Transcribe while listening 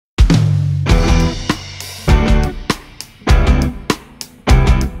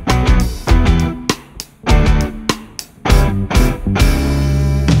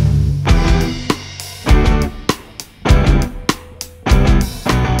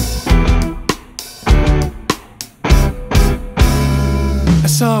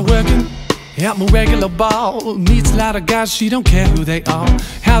Start working at my regular ball. Meets a lot of guys, she don't care who they are.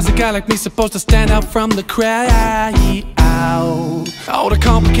 How's a guy like me supposed to stand out from the crowd? All the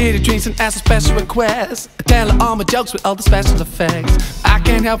complicated drinks and ask a special requests. I tell her all my jokes with all the special effects. I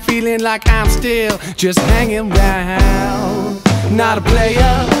can't help feeling like I'm still just hanging around. Not a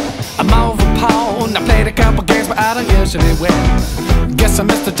player, I'm more of a pawn. I played a couple games but I don't usually win. Guess I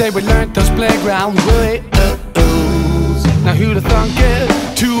missed the day we learned those playground rules. Now who'd have thunk it?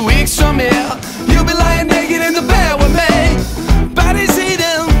 2 weeks from here, you'll be lying naked in the bed with me. Body's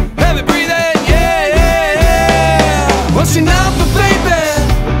eating, heavy breathing, yeah, yeah, yeah. What's your number, baby?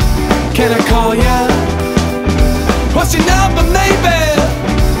 Can I call ya? What's your number, maybe?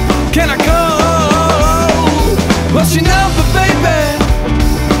 Can I call? What's your number, baby?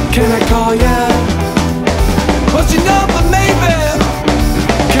 Can I call ya? What's your number, maybe?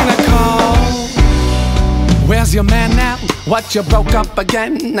 Can I call? Where's your man now? What, you broke up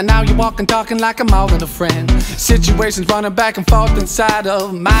again? And now you're walking, talking like I'm more than a friend. Situations running back and forth inside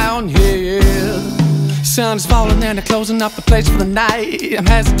of my own head. Sun's falling and they're closing up the place for the night. I'm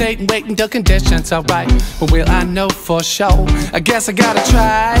hesitating, waiting till conditions are right. But will I know for sure? I guess I gotta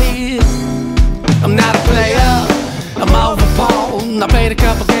try. I'm not a player, I'm over pawn. I played a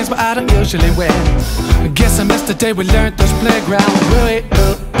couple games but I don't usually win. I guess I missed the day we learned those playground rules.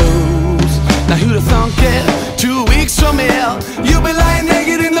 Now who'd have thunk it? 2 weeks from here, you'll be lying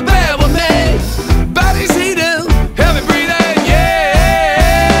naked in the bed with me. Body's heating, heavy breathing,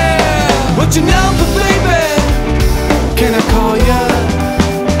 yeah. What's your number, baby? Can I call ya?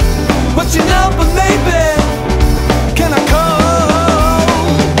 What's your number, baby? Can I call?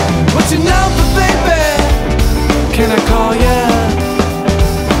 What's your number, baby? Can I call ya?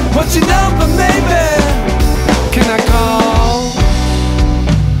 What's your number, baby? Can I call?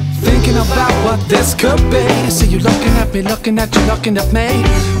 Thinking about what this could be. See you looking at me, looking at you, looking at me.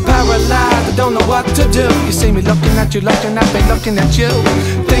 Paralyzed, I don't know what to do. You see me looking at you, looking at me, looking at you.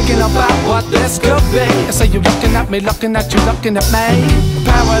 Thinking about what this could be. I say you looking at me, looking at you, looking at me.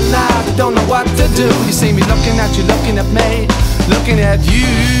 Paralyzed, I don't know what to do. You see me looking at you, looking at me, looking at you.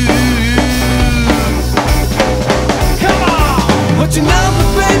 Come on! What's your number,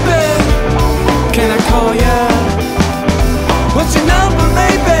 baby? Can I call ya? What's your number, baby?